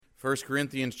1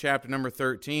 Corinthians chapter number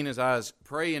 13, as I was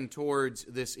praying towards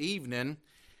this evening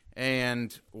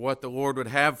and what the Lord would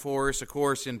have for us, of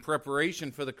course, in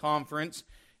preparation for the conference,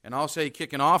 and I'll say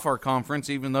kicking off our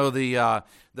conference, even though the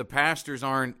pastors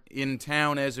aren't in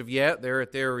town as of yet. They're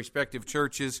at their respective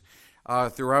churches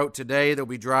throughout today. They'll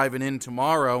be driving in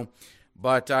tomorrow.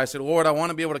 But I said, Lord, I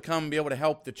want to be able to come and be able to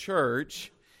help the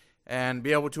church and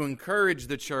be able to encourage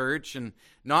the church, and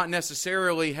not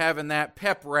necessarily having that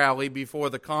pep rally before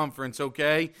the conference,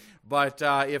 okay? But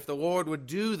if the Lord would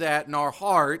do that in our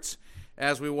hearts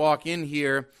as we walk in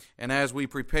here and as we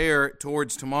prepare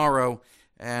towards tomorrow,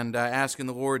 and asking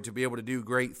the Lord to be able to do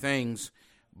great things.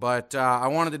 But I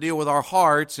wanted to deal with our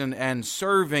hearts and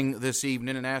serving this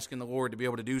evening and asking the Lord to be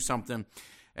able to do something.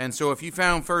 And so if you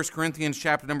found 1 Corinthians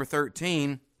chapter number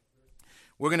 13,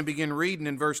 we're going to begin reading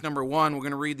in verse number 1. We're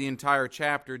going to read the entire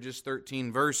chapter, just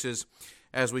 13 verses,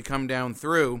 as we come down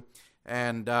through.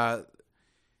 And 1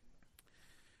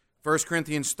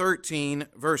 Corinthians 13,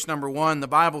 verse number 1, the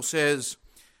Bible says,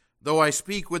 "Though I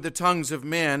speak with the tongues of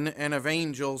men and of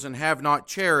angels and have not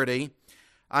charity,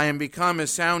 I am become as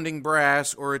sounding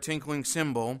brass or a tinkling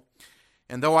cymbal.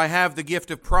 And though I have the gift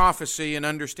of prophecy and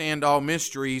understand all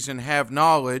mysteries and have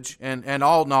knowledge and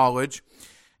all knowledge,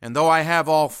 and though I have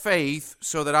all faith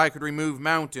so that I could remove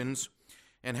mountains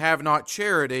and have not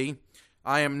charity,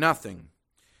 I am nothing.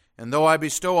 And though I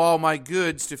bestow all my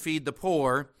goods to feed the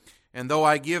poor, and though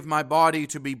I give my body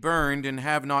to be burned and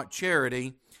have not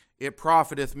charity, it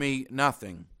profiteth me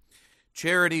nothing.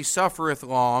 Charity suffereth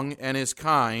long and is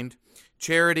kind.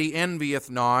 Charity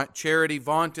envieth not. Charity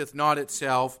vaunteth not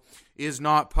itself, is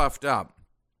not puffed up,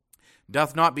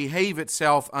 doth not behave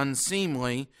itself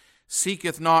unseemly,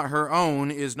 seeketh not her own,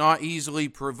 is not easily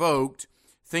provoked,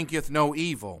 thinketh no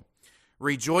evil,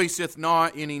 rejoiceth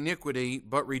not in iniquity,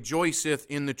 but rejoiceth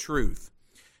in the truth,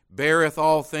 beareth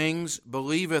all things,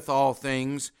 believeth all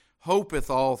things, hopeth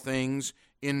all things,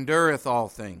 endureth all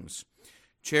things.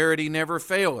 Charity never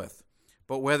faileth,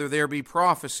 but whether there be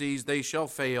prophecies, they shall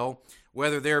fail,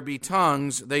 whether there be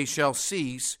tongues, they shall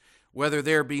cease, whether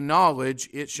there be knowledge,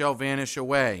 it shall vanish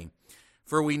away.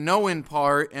 For we know in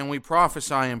part, and we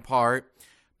prophesy in part,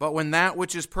 but when that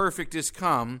which is perfect is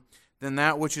come, then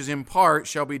that which is in part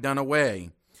shall be done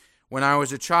away. When I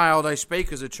was a child, I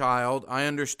spake as a child, I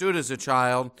understood as a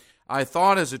child, I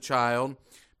thought as a child,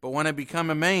 but when I become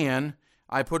a man,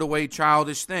 I put away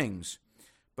childish things.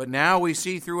 But now we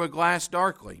see through a glass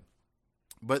darkly,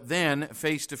 but then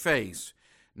face to face.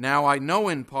 Now I know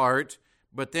in part,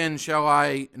 but then shall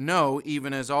I know,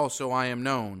 even as also I am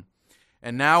known.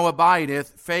 And now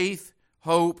abideth faith,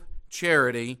 hope,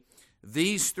 charity,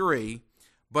 these three,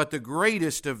 but the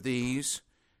greatest of these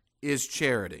is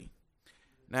charity."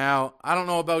 Now, I don't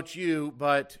know about you,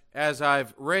 but as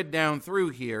I've read down through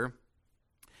here,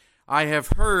 I have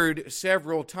heard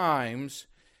several times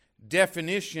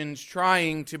definitions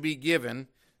trying to be given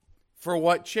for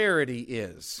what charity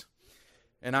is.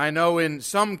 And I know in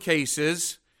some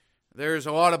cases, there's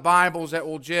a lot of Bibles that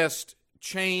will just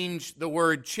change the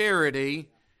word charity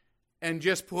and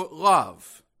just put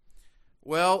love.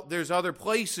 Well, there's other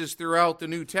places throughout the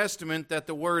New Testament that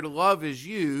the word love is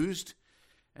used.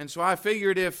 And so I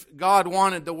figured if God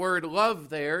wanted the word love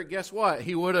there, guess what?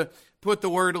 He would have put the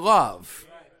word love.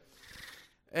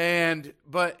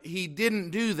 But he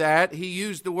didn't do that. He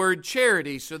used the word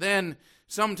charity. So then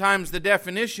sometimes the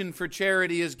definition for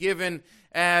charity is given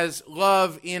as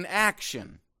love in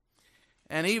action.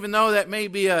 And even though that may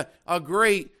be a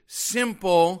great,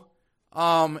 simple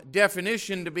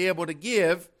definition to be able to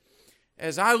give,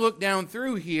 as I look down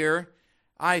through here,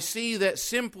 I see that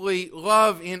simply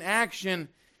love in action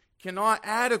cannot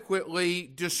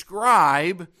adequately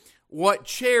describe what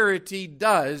charity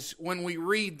does when we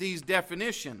read these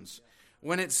definitions.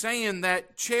 When it's saying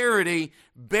that charity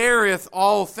beareth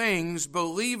all things,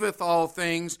 believeth all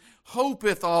things,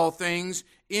 hopeth all things,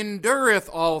 endureth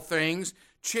all things,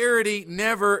 charity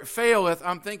never faileth.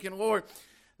 I'm thinking, Lord,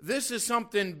 this is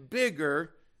something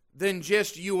bigger than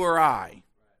just you or I.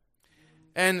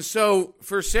 And so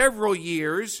for several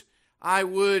years, I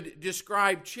would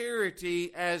describe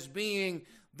charity as being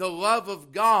the love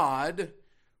of God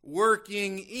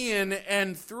working in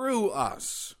and through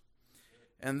us.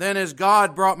 And then as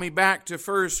God brought me back to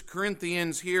 1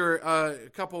 Corinthians here a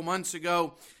couple months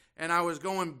ago, and I was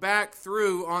going back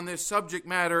through on this subject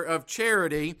matter of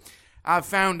charity, I've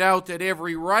found out that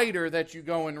every writer that you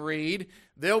go and read,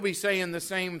 they'll be saying the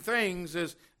same things,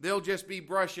 as they'll just be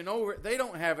brushing over it. They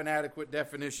don't have an adequate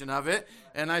definition of it.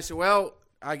 And I said, well,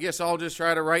 I guess I'll just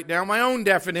try to write down my own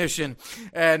definition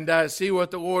and see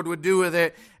what the Lord would do with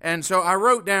it. And so I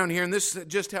wrote down here, and this is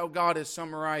just how God has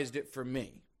summarized it for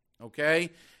me,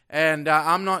 okay? And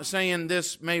I'm not saying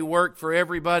this may work for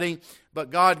everybody,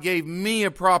 but God gave me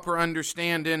a proper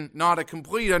understanding, not a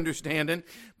complete understanding,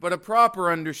 but a proper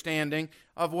understanding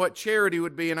of what charity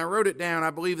would be. And I wrote it down. I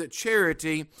believe that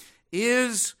charity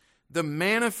is the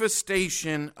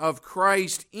manifestation of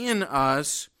Christ in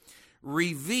us,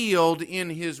 revealed in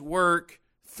His work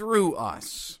through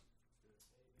us.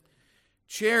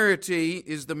 Charity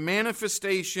is the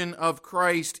manifestation of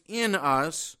Christ in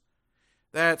us.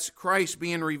 That's Christ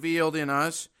being revealed in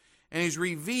us. And He's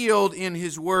revealed in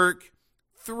His work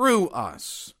through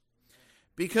us.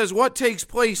 Because what takes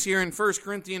place here in 1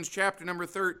 Corinthians chapter number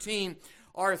 13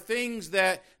 are things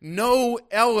that no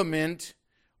element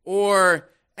or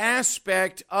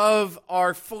aspect of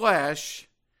our flesh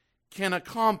can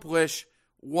accomplish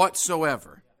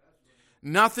whatsoever.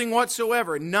 Nothing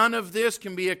whatsoever. None of this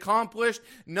can be accomplished.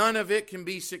 None of it can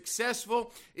be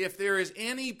successful if there is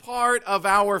any part of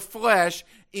our flesh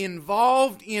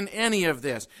involved in any of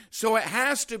this. So it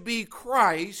has to be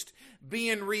Christ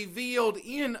being revealed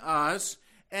in us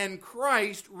and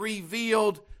Christ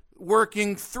revealed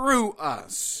working through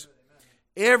us.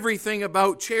 Everything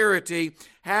about charity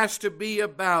has to be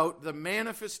about the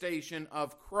manifestation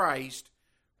of Christ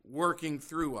working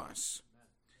through us.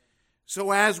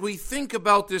 So as we think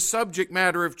about this subject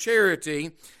matter of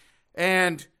charity,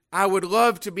 and I would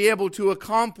love to be able to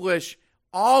accomplish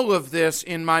all of this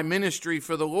in my ministry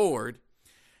for the Lord,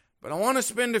 but I want to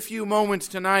spend a few moments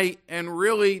tonight and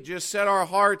really just set our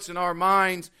hearts and our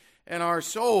minds and our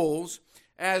souls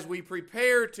as we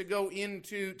prepare to go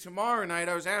into tomorrow night.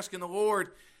 I was asking the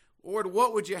Lord,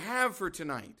 what would you have for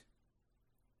tonight?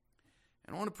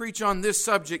 And I want to preach on this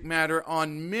subject matter,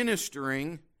 on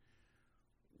ministering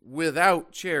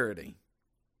without charity.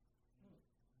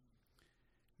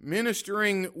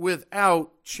 Ministering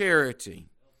without charity.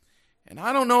 And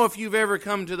I don't know if you've ever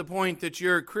come to the point that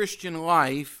your Christian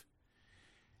life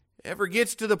ever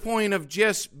gets to the point of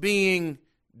just being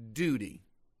duty.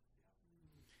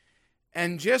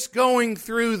 And just going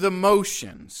through the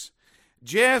motions.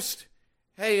 Just,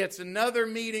 hey, it's another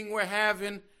meeting we're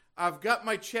having. I've got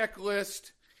my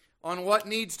checklist on what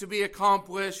needs to be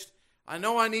accomplished. I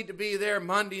know I need to be there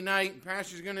Monday night, and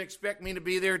Pastor's going to expect me to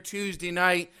be there Tuesday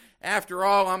night. After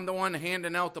all, I'm the one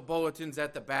handing out the bulletins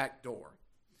at the back door.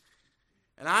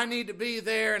 And I need to be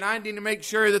there, and I need to make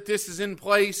sure that this is in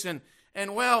place.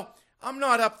 And well, I'm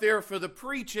not up there for the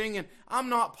preaching, and I'm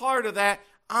not part of that.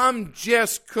 I'm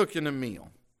just cooking a meal.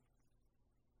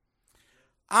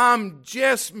 I'm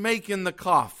just making the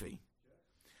coffee.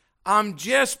 I'm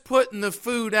just putting the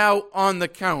food out on the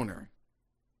counter.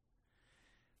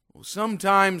 Well,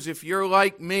 sometimes if you're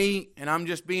like me, and I'm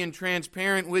just being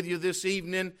transparent with you this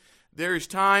evening, there's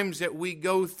times that we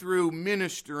go through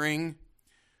ministering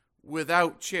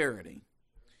without charity.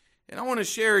 And I want to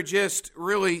share just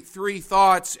really 3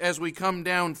 thoughts as we come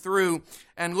down through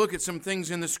and look at some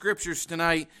things in the Scriptures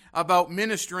tonight about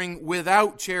ministering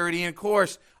without charity. And of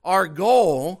course, our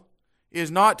goal is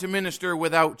not to minister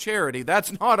without charity.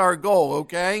 That's not our goal,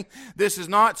 okay? This is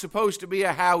not supposed to be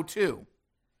a how-to.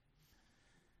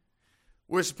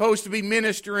 We're supposed to be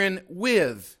ministering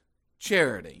with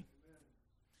charity.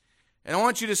 And I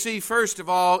want you to see, first of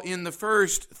all, in the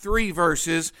first 3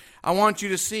 verses, I want you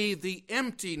to see the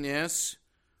emptiness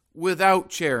without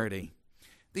charity.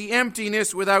 The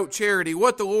emptiness without charity.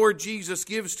 What the Lord Jesus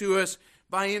gives to us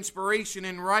by inspiration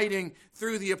in writing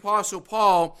through the Apostle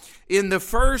Paul. In the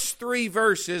first 3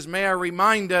 verses, may I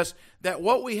remind us that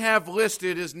what we have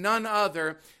listed is none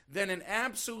other than an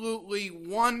absolutely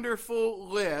wonderful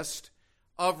list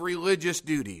of religious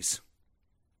duties.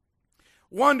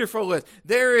 Wonderful list.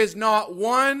 There is not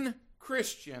one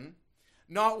Christian,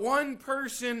 not one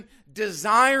person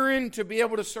desiring to be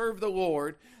able to serve the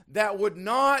Lord that would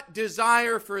not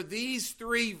desire for these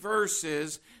 3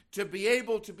 verses to be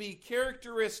able to be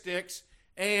characteristics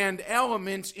and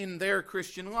elements in their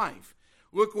Christian life.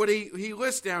 Look what he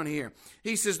lists down here.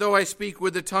 He says, though I speak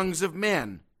with the tongues of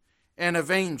men and of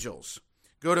angels.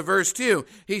 Go to verse 2.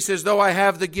 He says, though I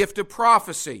have the gift of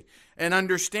prophecy and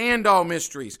understand all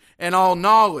mysteries and all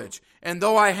knowledge, and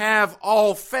though I have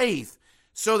all faith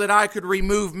so that I could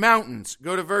remove mountains.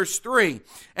 Go to verse 3.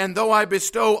 And though I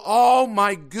bestow all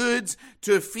my goods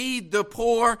to feed the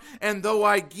poor, and though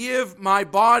I give my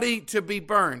body to be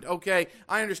burned. Okay,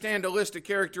 I understand a list of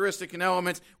characteristics and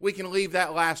elements. We can leave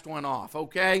that last one off,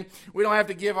 okay? We don't have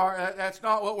to give that's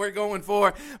not what we're going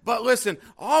for. But listen,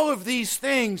 all of these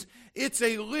things, it's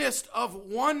a list of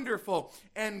wonderful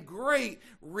and great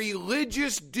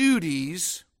religious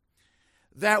duties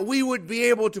that we would be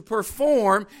able to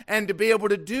perform and to be able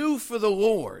to do for the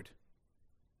Lord.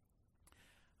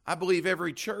 I believe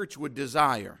every church would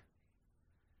desire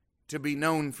to be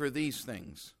known for these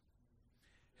things.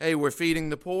 Hey, we're feeding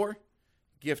the poor,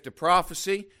 gift of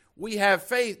prophecy. We have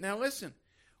faith. Now listen,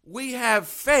 we have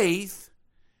faith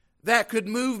that could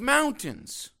move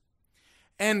mountains.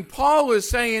 And Paul is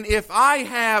saying, if I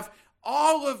have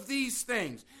all of these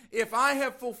things, if I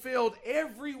have fulfilled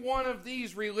every one of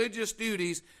these religious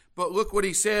duties, but look what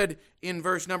he said in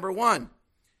verse number 1,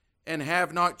 and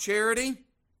have not charity,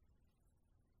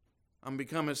 I'm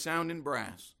become as sounding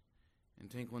brass and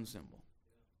tinkling cymbal.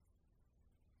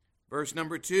 Verse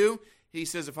number 2, he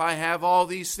says, if I have all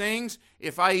these things,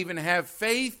 if I even have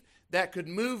faith that could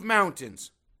move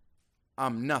mountains,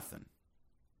 I'm nothing.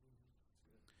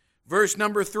 Verse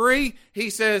number 3, he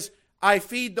says, I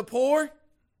feed the poor,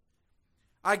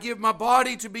 I give my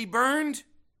body to be burned.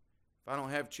 If I don't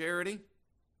have charity,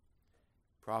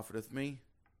 profiteth me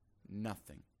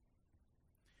nothing.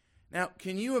 Now,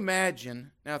 can you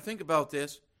imagine, now think about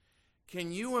this,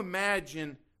 can you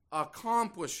imagine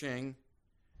accomplishing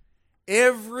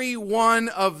every one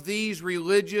of these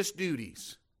religious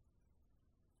duties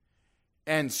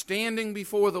and standing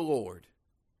before the Lord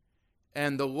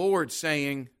and the Lord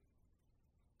saying,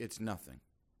 it's nothing?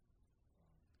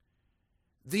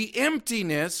 The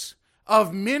emptiness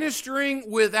of ministering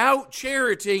without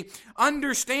charity,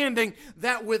 understanding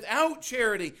that without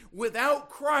charity, without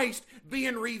Christ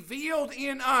being revealed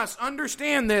in us,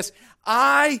 understand this,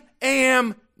 I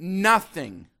am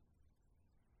nothing.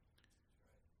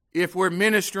 If we're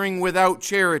ministering without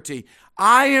charity,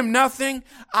 I am nothing,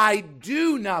 I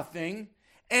do nothing,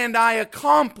 and I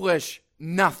accomplish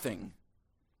nothing.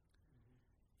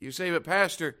 You say, but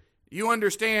Pastor, you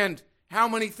understand how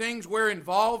many things we're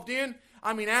involved in?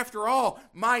 I mean, after all,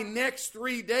 my next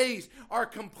 3 days are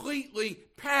completely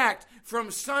packed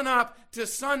from sunup to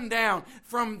sundown,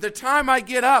 from the time I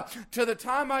get up to the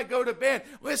time I go to bed.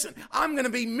 Listen, I'm going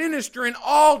to be ministering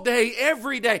all day,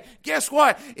 every day. Guess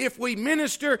what? If we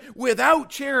minister without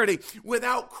charity,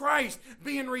 without Christ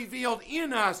being revealed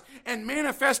in us and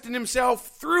manifesting Himself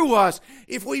through us,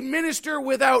 if we minister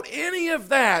without any of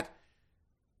that,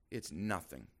 it's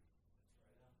nothing.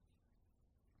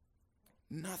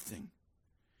 Nothing.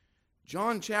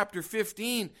 John chapter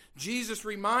 15, Jesus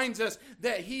reminds us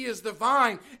that He is the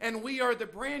vine and we are the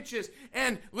branches.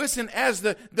 And listen, as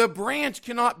the branch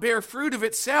cannot bear fruit of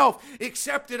itself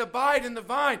except it abide in the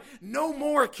vine, no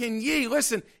more can ye,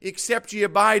 listen, except ye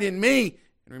abide in me.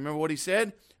 And remember what He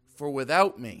said? For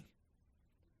without me,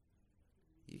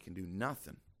 ye can do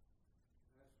nothing.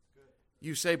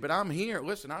 You say, but I'm here.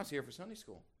 Listen, I was here for Sunday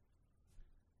school.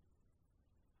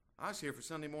 I was here for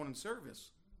Sunday morning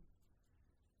service.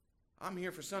 I'm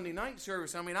here for Sunday night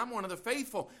service. I mean, I'm one of the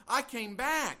faithful. I came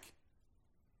back.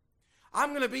 I'm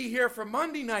going to be here for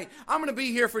Monday night. I'm going to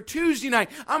be here for Tuesday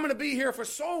night. I'm going to be here for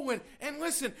Soul Win. And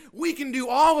listen, we can do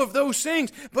all of those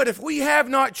things. But if we have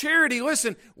not charity,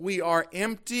 listen, we are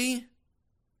empty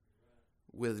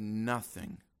with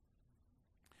nothing.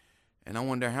 And I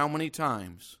wonder how many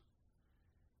times,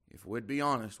 if we'd be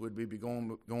honest, would we be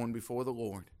going before the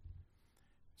Lord,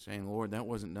 saying, Lord, that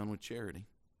wasn't done with charity.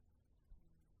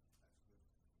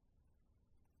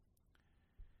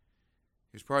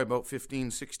 It was probably about 15,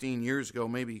 16 years ago,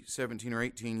 maybe 17 or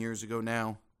 18 years ago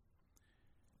now,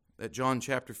 that John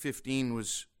chapter 15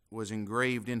 was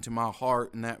engraved into my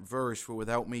heart in that verse, for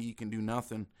without me you can do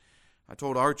nothing. I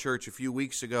told our church a few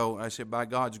weeks ago, I said, by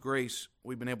God's grace,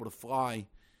 we've been able to fly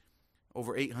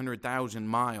over 800,000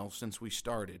 miles since we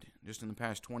started, just in the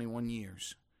past 21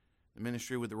 years. The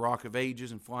ministry with the Rock of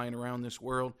Ages and flying around this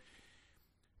world.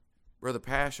 Brother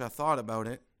Pash, I thought about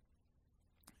it.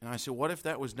 And I said, what if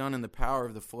that was done in the power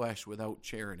of the flesh without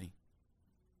charity?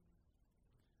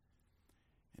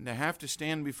 And to have to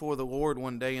stand before the Lord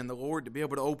one day and the Lord to be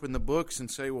able to open the books and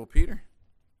say, well, Peter,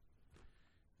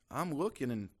 I'm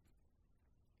looking and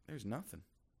there's nothing.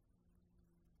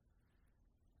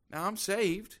 Now, I'm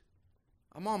saved.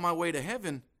 I'm on my way to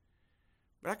heaven.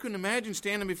 But I couldn't imagine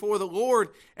standing before the Lord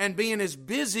and being as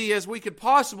busy as we could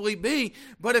possibly be.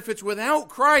 But if it's without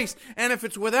Christ and if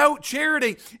it's without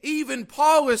charity, even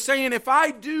Paul is saying, if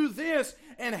I do this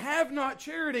and have not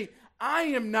charity, I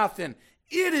am nothing.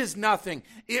 It is nothing.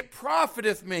 It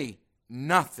profiteth me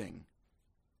nothing.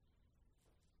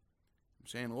 I'm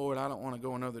saying, Lord, I don't want to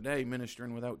go another day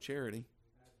ministering without charity.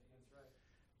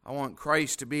 I want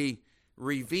Christ to be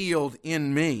revealed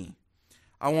in me.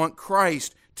 I want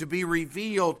Christ to be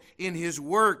revealed in His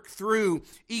work through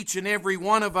each and every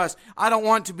one of us. I don't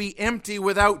want to be empty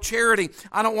without charity.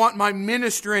 I don't want my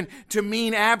ministering to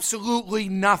mean absolutely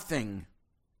nothing.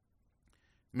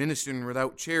 Ministering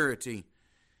without charity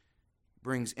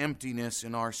brings emptiness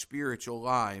in our spiritual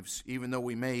lives. Even though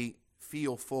we may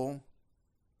feel full,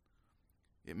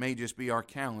 It may just be our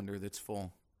calendar that's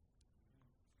full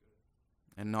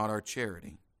and not our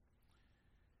charity.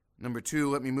 Number 2,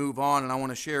 let me move on, and I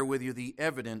want to share with you the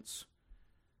evidence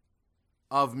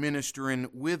of ministering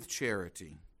with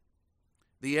charity.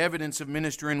 The evidence of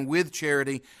ministering with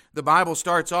charity. The Bible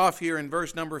starts off here in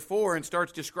verse number 4 and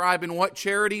starts describing what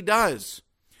charity does.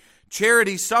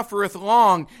 Charity suffereth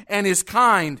long and is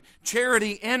kind.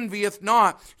 Charity envieth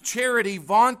not. Charity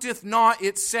vaunteth not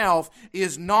itself,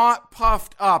 is not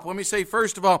puffed up. Let me say,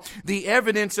 first of all, the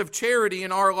evidence of charity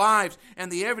in our lives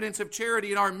and the evidence of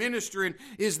charity in our ministry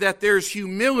is that there's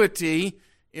humility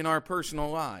in our personal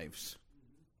lives.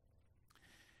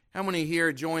 How many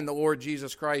here join the Lord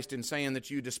Jesus Christ in saying that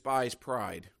you despise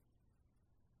pride?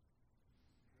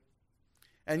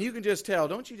 And you can just tell,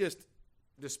 don't you just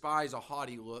despise a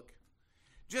haughty look?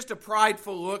 Just a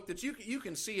prideful look that you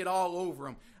can see it all over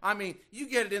them. I mean, you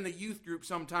get it in the youth group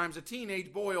sometimes. A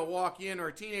teenage boy will walk in or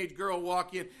a teenage girl will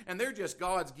walk in, and they're just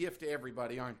God's gift to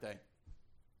everybody, aren't they?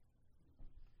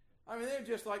 I mean, they're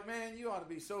just like, man, you ought to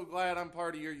be so glad I'm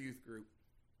part of your youth group.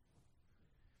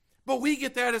 But we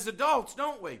get that as adults,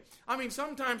 don't we? I mean,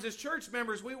 sometimes as church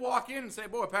members, we walk in and say,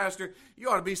 boy, Pastor, you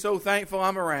ought to be so thankful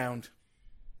I'm around.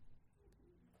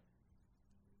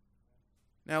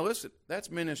 Now listen,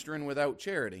 that's ministering without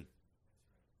charity.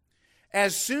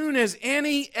 As soon as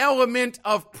any element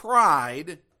of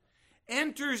pride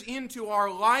enters into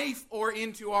our life or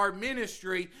into our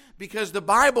ministry, because the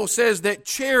Bible says that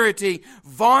charity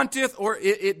vaunteth, or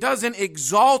it doesn't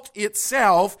exalt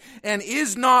itself and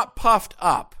is not puffed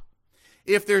up.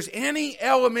 If there's any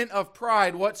element of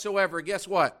pride whatsoever, guess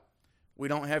what? We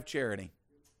don't have charity.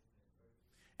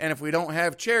 And if we don't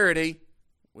have charity,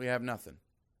 we have nothing.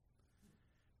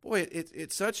 Boy,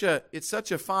 it's such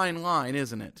a fine line,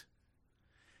 isn't it?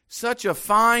 Such a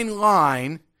fine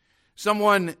line.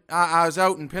 I was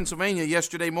out in Pennsylvania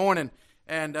yesterday morning,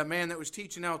 and a man that was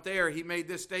teaching out there, he made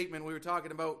this statement. We were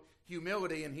talking about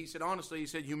humility, and he said, honestly,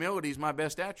 humility is my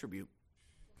best attribute.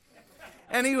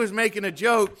 And he was making a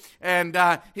joke, and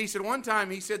he said one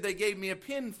time, he said they gave me a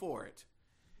pin for it.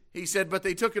 He said, but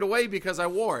they took it away because I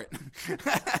wore it.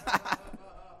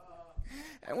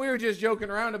 And we were just joking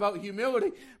around about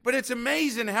humility. But it's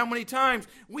amazing how many times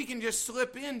we can just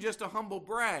slip in just a humble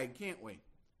brag, can't we?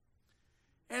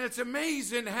 And it's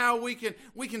amazing how we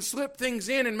can slip things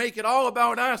in and make it all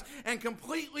about us and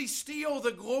completely steal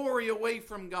the glory away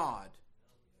from God.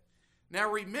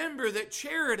 Now remember that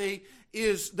charity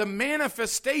is the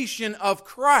manifestation of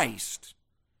Christ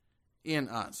in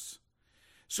us.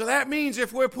 So that means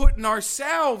if we're putting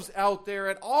ourselves out there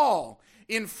at all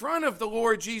in front of the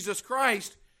Lord Jesus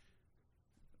Christ,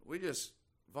 we just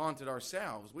vaunted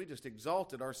ourselves. We just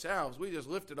exalted ourselves. We just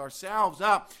lifted ourselves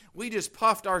up. We just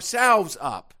puffed ourselves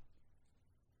up.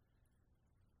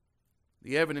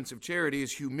 The evidence of charity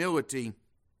is humility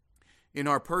in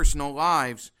our personal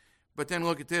lives. But then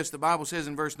look at this. The Bible says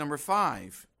in verse number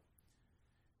 5,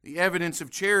 the evidence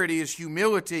of charity is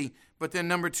humility. But then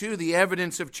number 2, the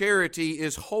evidence of charity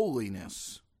is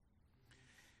holiness.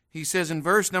 He says in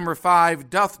verse number 5,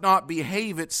 doth not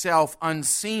behave itself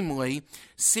unseemly,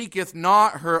 seeketh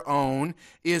not her own,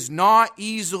 is not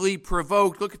easily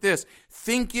provoked. Look at this.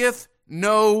 Thinketh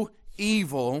no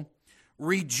evil,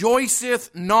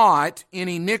 rejoiceth not in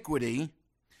iniquity,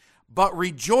 but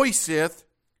rejoiceth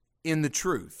in the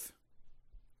truth.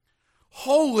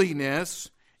 Holiness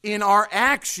in our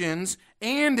actions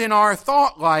and in our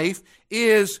thought life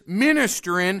is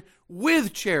ministering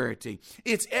with charity.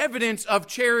 It's evidence of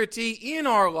charity in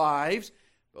our lives.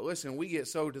 But listen, we get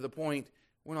so to the point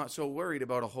we're not so worried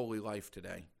about a holy life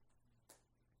today.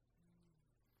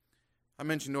 I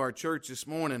mentioned to our church this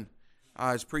morning,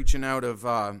 I was preaching out of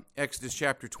Exodus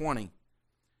chapter 20.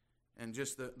 And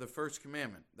just the first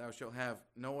commandment, thou shalt have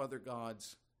no other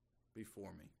gods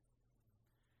before me.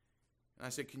 And I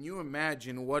said, can you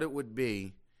imagine what it would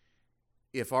be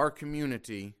if our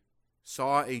community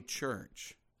saw a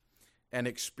church and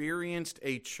experienced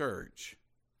a church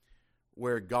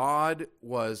where God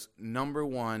was number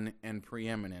one and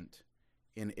preeminent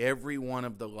in every one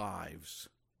of the lives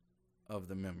of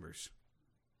the members?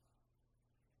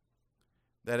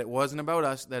 That it wasn't about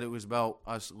us, that it was about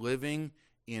us living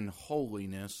in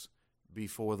holiness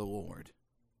before the Lord.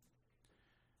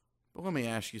 But let me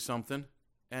ask you something,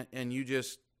 and you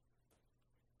just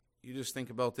think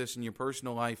about this in your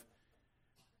personal life.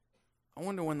 I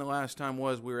wonder when the last time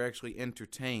was we were actually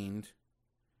entertained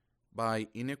by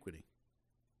iniquity.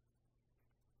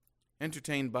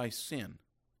 Entertained by sin.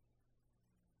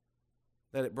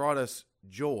 That it brought us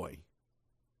joy.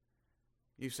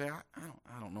 You say,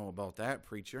 I don't know about that,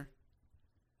 preacher.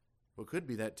 Well, it could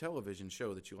be that television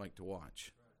show that you like to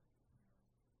watch.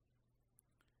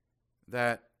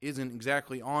 that isn't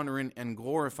exactly honoring and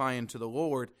glorifying to the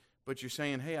Lord, but you're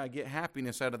saying, hey, I get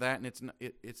happiness out of that, and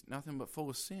it's nothing but full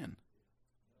of sin.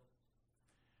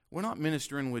 We're not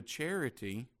ministering with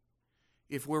charity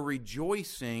if we're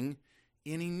rejoicing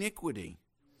in iniquity.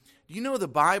 Do you know the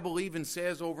Bible even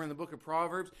says over in the book of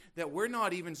Proverbs that we're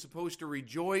not even supposed to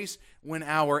rejoice when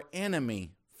our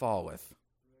enemy falleth?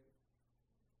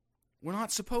 We're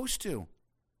not supposed to.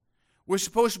 We're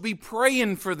supposed to be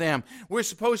praying for them. We're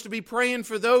supposed to be praying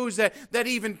for those that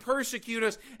even persecute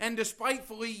us and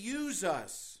despitefully use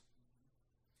us.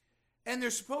 And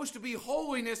there's supposed to be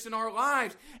holiness in our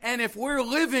lives. And if we're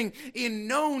living in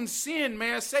known sin,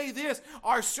 may I say this,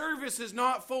 our service is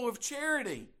not full of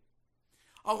charity.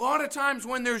 A lot of times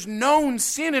when there's known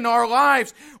sin in our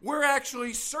lives, we're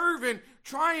actually serving,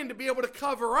 trying to be able to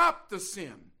cover up the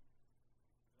sin.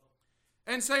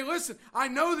 And say, listen, I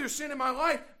know there's sin in my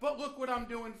life, but look what I'm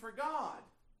doing for God.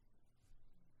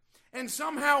 And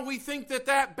somehow we think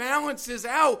that balances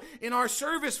out in our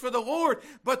service for the Lord.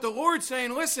 But the Lord's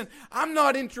saying, listen, I'm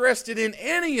not interested in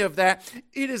any of that.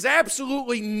 It is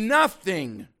absolutely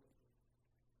nothing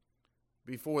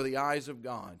before the eyes of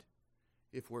God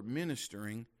if we're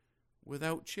ministering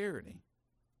without charity.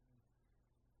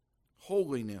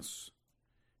 Holiness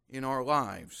in our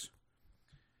lives.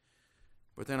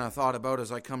 But then I thought about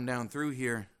as I come down through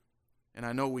here, and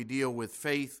I know we deal with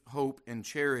faith, hope, and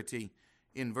charity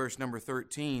in verse number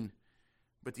 13,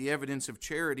 but the evidence of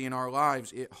charity in our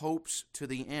lives, it hopes to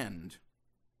the end.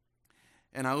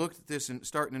 And I looked at this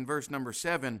starting in verse number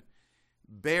 7,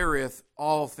 beareth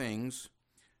all things,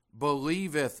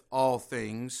 believeth all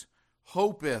things,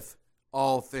 hopeth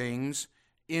all things,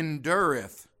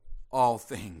 endureth all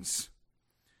things.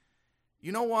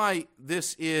 You know why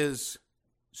this is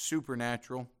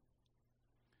supernatural?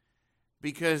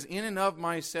 Because in and of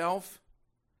myself,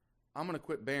 I'm going to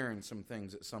quit bearing some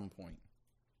things at some point.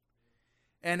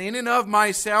 And in and of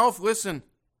myself, listen,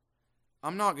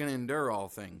 I'm not going to endure all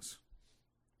things.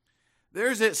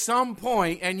 There's at some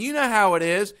point, and you know how it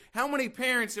is, how many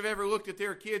parents have ever looked at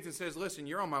their kids and says, listen,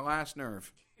 you're on my last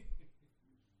nerve?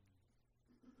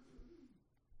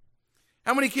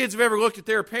 How many kids have ever looked at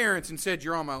their parents and said,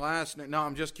 you're on my last nerve? No,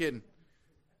 I'm just kidding.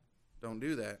 Don't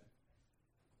do that.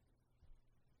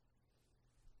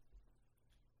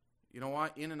 You know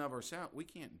what? In and of ourselves, we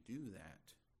can't do that.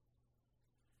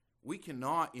 We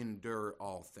cannot endure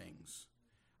all things.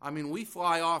 I mean, we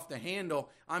fly off the handle,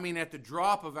 at the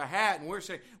drop of a hat, and we're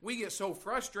saying, we get so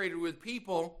frustrated with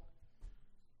people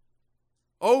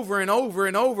over and over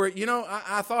and over. You know,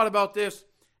 I thought about this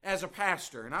as a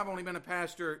pastor, and I've only been a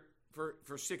pastor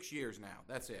for 6 years now.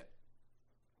 That's it.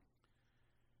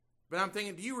 But I'm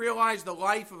thinking, do you realize the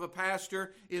life of a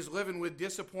pastor is living with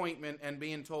disappointment and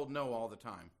being told no all the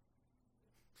time?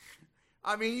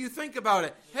 You think about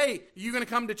it. Hey, you going to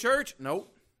come to church?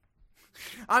 Nope.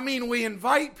 We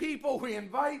invite people,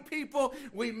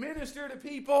 we minister to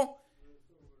people.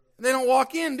 They don't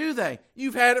walk in, do they?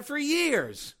 You've had it for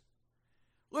years.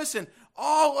 Listen,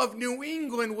 all of New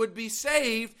England would be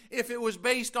saved if it was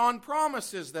based on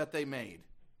promises that they made.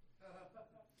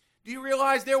 Do you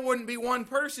realize there wouldn't be one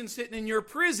person sitting in your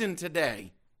prison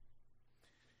today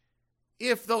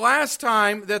if the last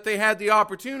time that they had the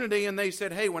opportunity and they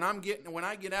said, hey, when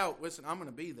I get out, listen, I'm going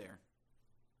to be there.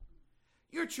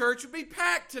 Your church would be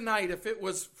packed tonight if it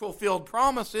was fulfilled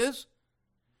promises.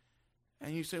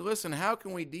 And you say, listen, how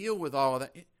can we deal with all of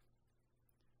that?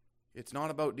 It's not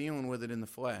about dealing with it in the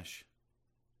flesh.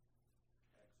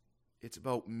 It's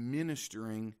about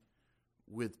ministering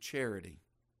with charity.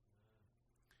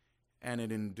 And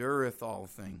it endureth all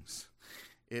things.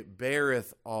 It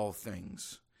beareth all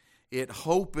things. It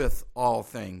hopeth all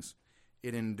things.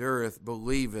 It endureth,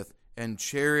 believeth, and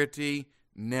charity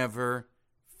never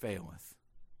faileth.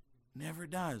 Never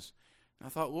does. And I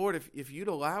thought, Lord, if you'd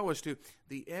allow us to,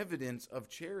 the evidence of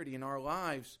charity in our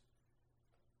lives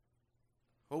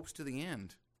hopes to the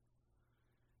end.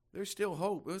 There's still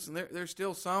hope. Listen, there's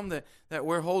still some that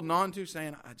we're holding on to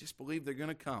saying, I just believe they're going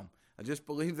to come. I just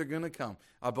believe they're going to come.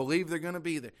 I believe they're going to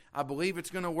be there. I believe it's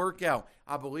going to work out.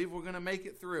 I believe we're going to make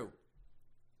it through.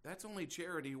 That's only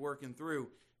charity working through,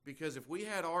 because if we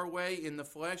had our way in the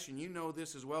flesh, and you know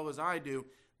this as well as I do,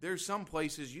 there's some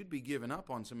places you'd be giving up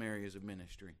on some areas of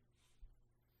ministry.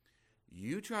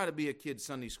 You try to be a kid's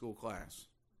Sunday school class.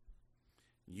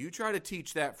 You try to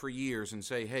teach that for years and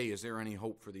say, hey, is there any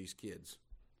hope for these kids?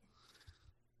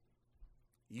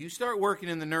 You start working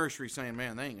in the nursery saying,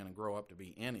 man, they ain't going to grow up to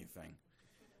be anything.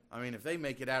 If they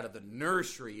make it out of the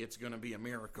nursery, it's going to be a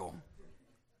miracle.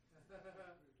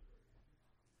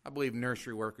 I believe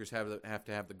nursery workers have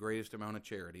to have the greatest amount of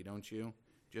charity, don't you?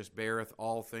 just beareth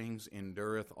all things,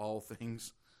 endureth all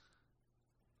things.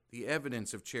 The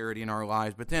evidence of charity in our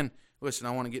lives. But then, listen,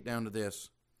 I want to get down to this.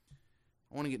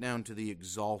 I want to get down to the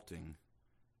exalting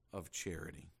of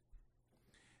charity.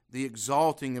 The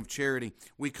exalting of charity.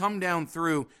 We come down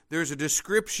through, there's a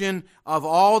description of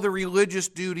all the religious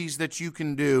duties that you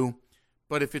can do,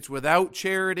 but if it's without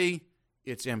charity,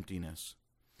 it's emptiness.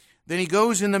 Then he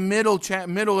goes in the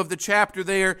middle of the chapter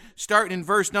there, starting in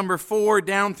verse number 4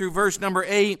 down through verse number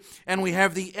 8, and we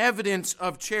have the evidence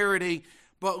of charity.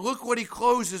 But look what he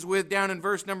closes with down in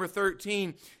verse number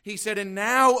 13. He said, "And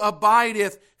now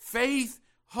abideth faith,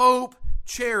 hope,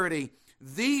 charity."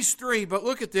 These three, but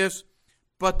look at this,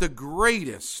 but the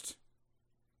greatest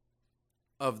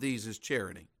of these is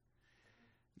charity.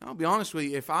 Now, I'll be honest with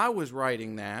you, if I was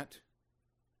writing that,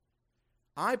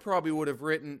 I probably would have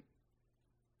written,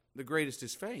 the greatest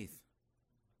is faith.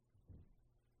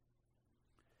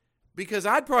 Because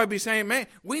I'd probably be saying, man,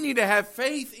 we need to have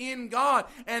faith in God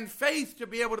and faith to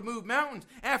be able to move mountains.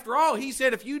 After all, he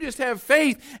said, if you just have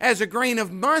faith as a grain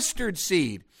of mustard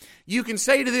seed, you can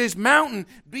say to this mountain,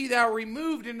 be thou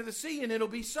removed into the sea, and it'll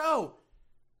be so.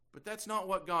 But that's not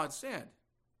what God said.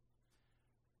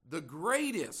 The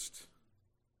greatest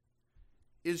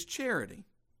is charity.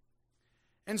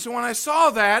 And so when I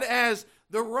saw that, as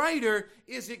the writer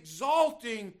is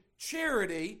exalting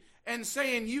charity and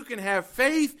saying you can have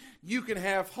faith, you can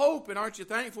have hope, and aren't you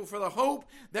thankful for the hope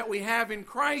that we have in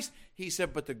Christ? He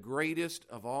said, but the greatest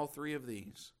of all three of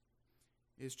these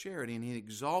is charity. And he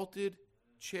exalted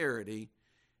charity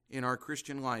in our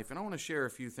Christian life. And I want to share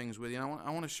a few things with you.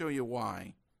 I want to show you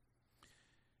why.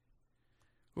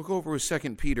 We'll go over with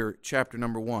 2 Peter chapter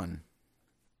number 1.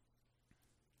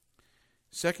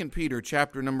 2 Peter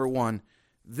chapter number 1.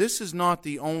 This is not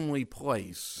the only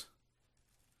place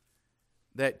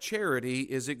that charity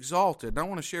is exalted. I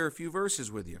want to share a few verses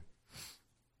with you.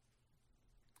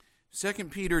 2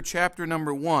 Peter chapter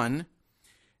number 1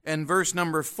 and verse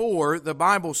number 4, the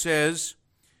Bible says,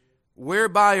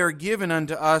 "Whereby are given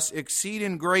unto us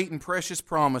exceeding great and precious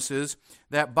promises,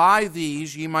 that by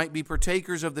these ye might be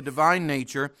partakers of the divine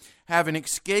nature, having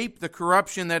escaped the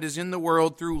corruption that is in the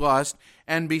world through lust,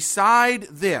 and beside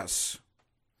this,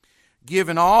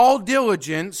 given all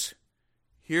diligence,"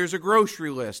 here's a grocery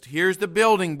list, here's the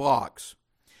building blocks,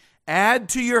 "add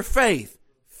to your faith,"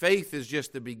 faith is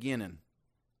just the beginning,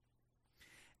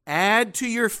 "add to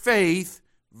your faith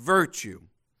virtue,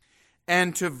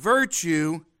 and to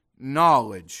virtue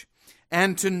knowledge,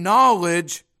 and to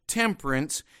knowledge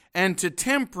temperance, and to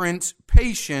temperance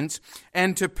patience,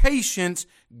 and to patience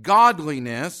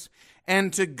godliness,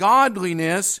 and to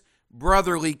godliness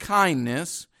brotherly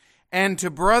kindness, and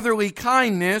to brotherly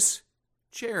kindness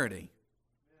charity."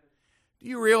 Do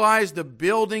you realize the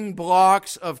building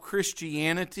blocks of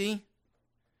Christianity?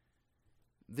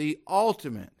 The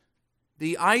ultimate,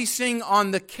 the icing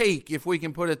on the cake, if we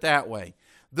can put it that way,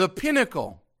 the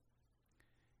pinnacle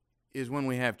is when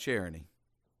we have charity.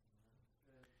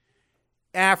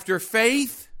 After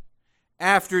faith,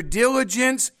 after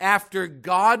diligence, after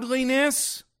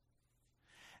godliness,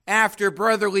 after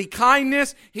brotherly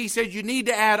kindness, he said you need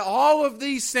to add all of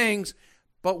these things,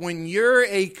 but when you're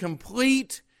a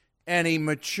complete and a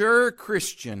mature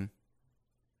Christian,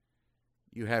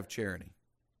 you have charity.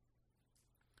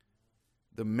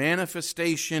 The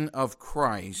manifestation of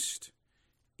Christ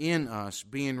in us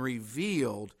being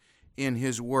revealed in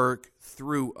his work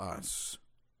through us.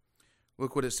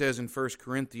 Look what it says in 1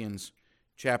 Corinthians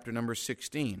chapter number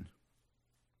 16.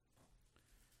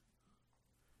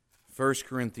 1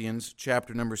 Corinthians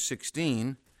chapter number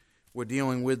 16, we're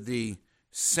dealing with the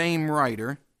same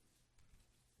writer,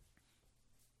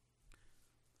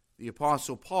 the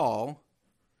Apostle Paul,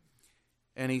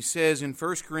 and he says in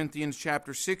 1 Corinthians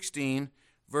chapter 16,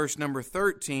 verse number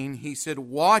 13, he said,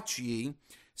 "Watch ye,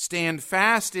 stand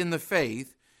fast in the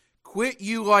faith, quit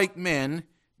you like men,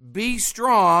 be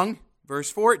strong," verse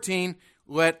 14,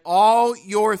 "let all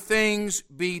your things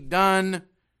be done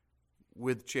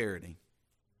with charity."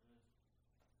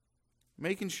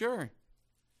 Making sure.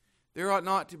 There ought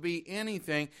not to be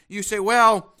anything. You say,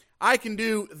 well, I can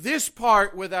do this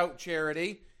part without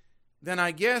charity. Then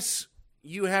I guess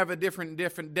you have a different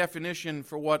definition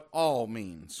for what all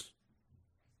means.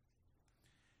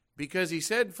 Because he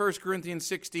said, 1 Corinthians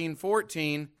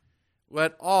 16:14,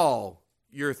 "Let all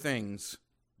your things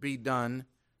be done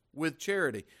with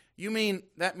charity." You mean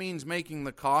that means making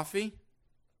the coffee?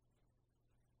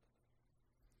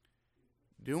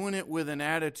 Doing it with an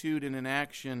attitude and an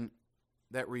action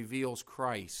that reveals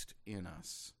Christ in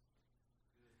us.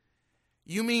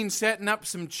 You mean setting up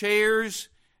some chairs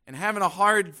and having a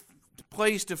hard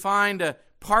place to find a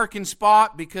parking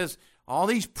spot because All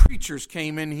these preachers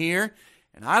came in here,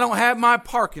 and I don't have my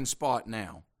parking spot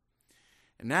now.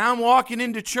 And now I'm walking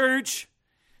into church,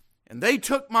 and they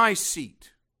took my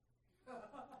seat.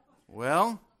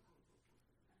 Well,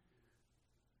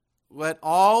 let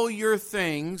all your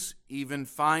things, even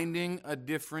finding a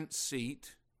different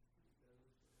seat,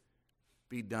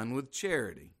 be done with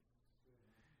charity.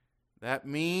 That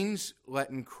means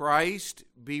letting Christ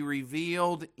be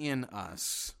revealed in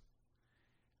us.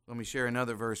 Let me share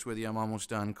another verse with you. I'm almost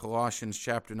done. Colossians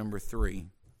chapter number 3.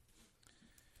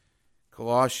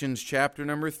 Colossians chapter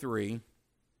number 3. Do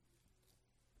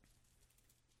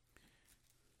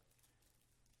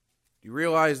you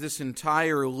realize this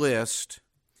entire list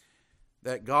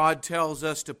that God tells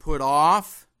us to put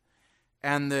off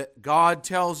and that God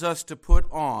tells us to put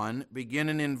on,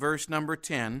 beginning in verse number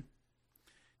 10,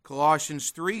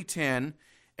 Colossians 3:10,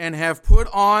 and have put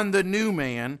on the new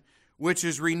man, which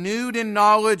is renewed in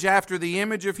knowledge after the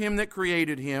image of him that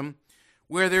created him,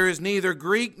 where there is neither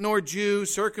Greek nor Jew,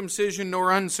 circumcision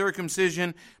nor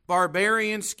uncircumcision,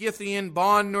 barbarian, Scythian,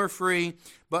 bond nor free,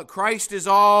 but Christ is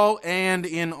all and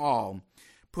in all.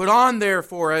 Put on,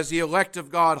 therefore, as the elect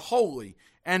of God, holy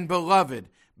and beloved,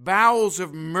 bowels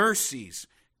of mercies,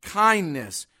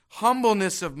 kindness,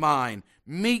 humbleness of mind,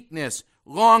 meekness,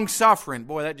 long-suffering.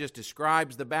 Boy, that just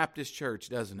describes the Baptist church,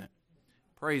 doesn't it?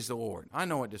 Praise the Lord. I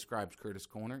know it describes Curtis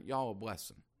Corner. Y'all a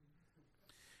blessing.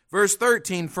 Verse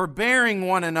 13, forbearing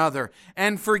one another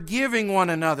and forgiving one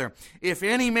another. If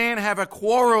any man have a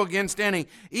quarrel against any,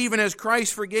 even as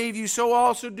Christ forgave you, so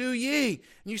also do ye.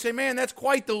 And you say, man, that's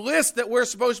quite the list that we're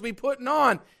supposed to be putting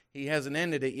on. He hasn't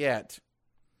ended it yet.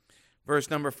 Verse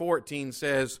number 14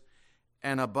 says,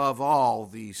 and above all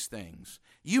these things.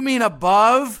 You mean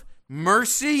above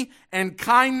mercy and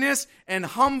kindness and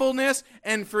humbleness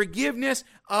and forgiveness?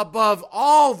 Above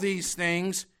all these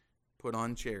things, put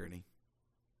on charity,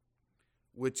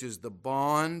 which is the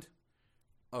bond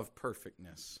of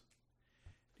perfectness.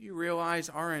 Do you realize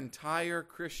our entire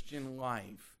Christian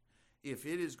life, if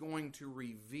it is going to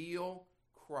reveal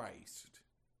Christ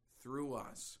through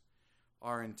us,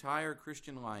 our entire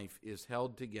Christian life is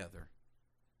held together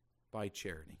by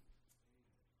charity.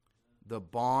 The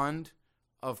bond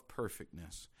of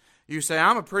perfectness. You say,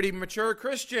 I'm a pretty mature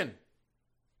Christian,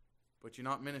 but you're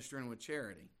not ministering with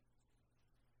charity.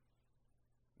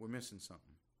 We're missing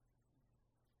something.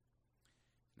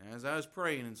 And as I was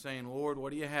praying and saying, Lord,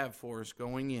 what do you have for us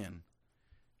going in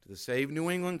to the Save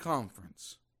New England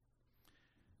Conference?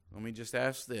 Let me just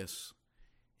ask this.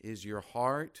 Is your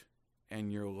heart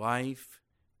and your life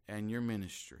and your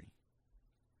ministry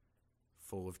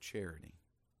full of charity?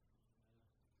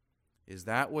 Is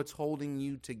that what's holding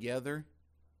you together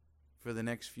for the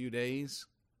next few days?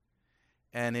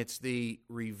 And it's the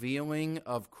revealing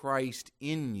of Christ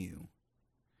in you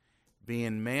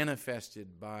being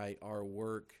manifested by our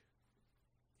work,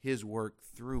 His work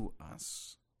through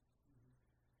us.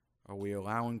 Are we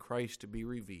allowing Christ to be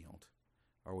revealed?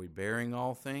 Are we bearing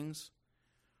all things?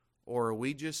 Or are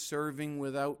we just serving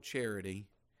without charity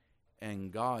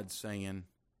and God saying,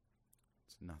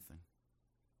 it's nothing.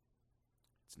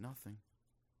 It's nothing.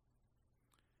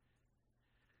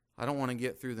 I don't want to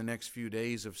get through the next few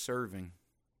days of serving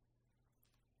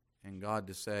and God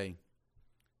to say,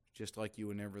 just like you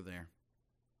were never there.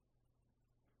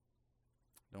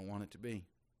 Don't want it to be.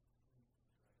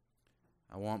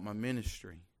 I want my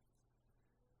ministry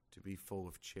to be full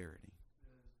of charity.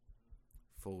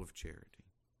 Full of charity.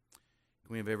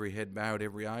 Can we have every head bowed,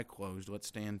 every eye closed? Let's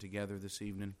stand together this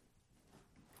evening.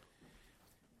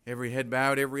 Every head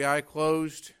bowed, every eye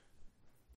closed.